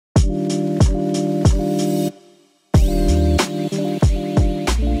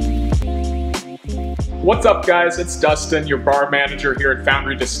What's up guys, it's Dustin, your bar manager here at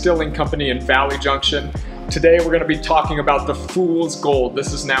Foundry Distilling Company in Valley Junction. Today we're going to be talking about the Fool's Gold.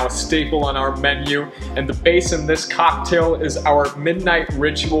 This is now a staple on our menu, and the base in this cocktail is our Midnight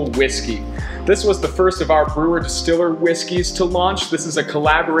Ritual Whiskey. This was the first of our brewer distiller whiskeys to launch. This is a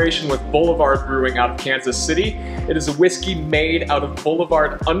collaboration with Boulevard Brewing out of Kansas City. It is a whiskey made out of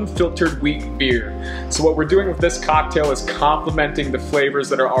Boulevard unfiltered wheat beer. So what we're doing with this cocktail is complementing the flavors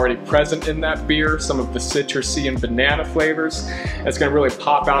that are already present in that beer, some of the citrusy and banana flavors. And it's going to really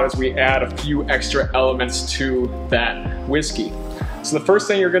pop out as we add a few extra elements to that whiskey. So the first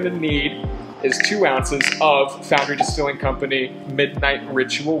thing you're going to need is 2 ounces of Foundry Distilling Company Midnight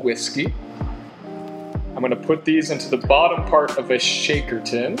Ritual Whiskey. I'm going to put these into the bottom part of a shaker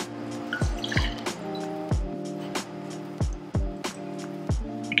tin.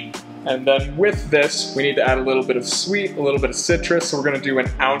 And then with this, we need to add a little bit of sweet, a little bit of citrus. So we're going to do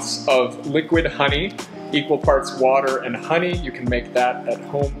 1 ounce of liquid honey, equal parts water and honey. You can make that at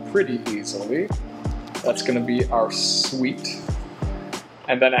home pretty easily. That's going to be our sweet.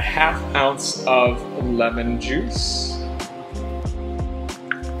 And then 1/2 ounce of lemon juice.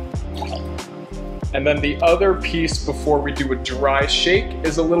 And then the other piece before we do a dry shake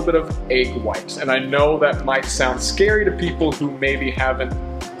is a little bit of egg whites. And I know that might sound scary to people who maybe haven't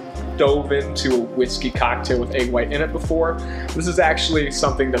dove into a whiskey cocktail with egg white in it before. This is actually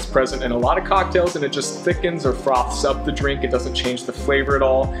something that's present in a lot of cocktails, and it just thickens or froths up the drink. It doesn't change the flavor at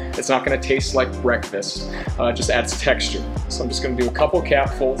all. It's not going to taste like breakfast. It just adds texture. So I'm just going to do a couple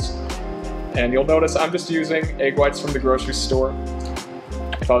capfuls. And you'll notice I'm just using egg whites from the grocery store.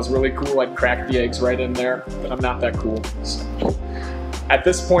 If I was really cool, I'd crack the eggs right in there, but I'm not that cool. So at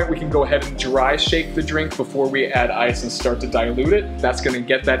this point, we can go ahead and dry shake the drink before we add ice and start to dilute it. That's going to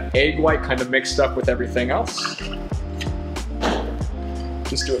get that egg white kind of mixed up with everything else.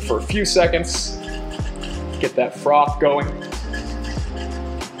 Just do it for a few seconds. Get that froth going.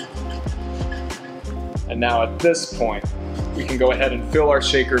 And now at this point, we can go ahead and fill our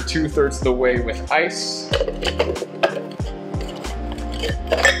shaker 2/3 of the way with ice.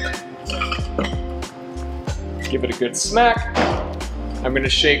 Give it a good smack. I'm going to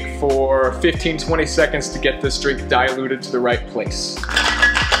shake for 15-20 seconds to get this drink diluted to the right place.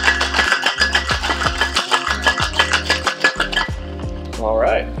 All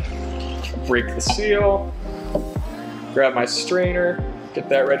right, break the seal, grab my strainer, get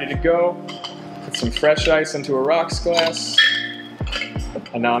that ready to go, put some fresh ice into a rocks glass,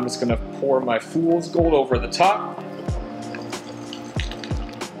 and now I'm just going to pour my Fool's Gold over the top.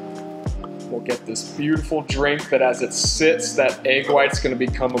 We'll get this beautiful drink that as it sits, that egg white's going to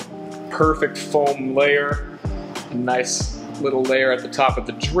become a perfect foam layer, a nice little layer at the top of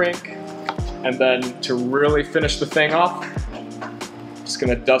the drink. And then to really finish the thing off, just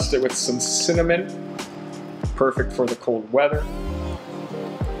going to dust it with some cinnamon, perfect for the cold weather.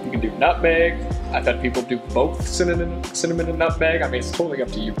 You can do nutmeg. I've had people do both cinnamon and nutmeg. I mean, it's totally up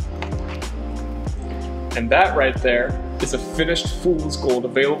to you. And that right there is a finished Fool's Gold,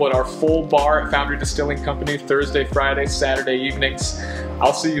 available at our full bar at Foundry Distilling Company Thursday, Friday, Saturday evenings.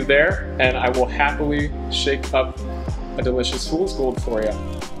 I'll see you there, and I will happily shake up a delicious Fool's Gold for you.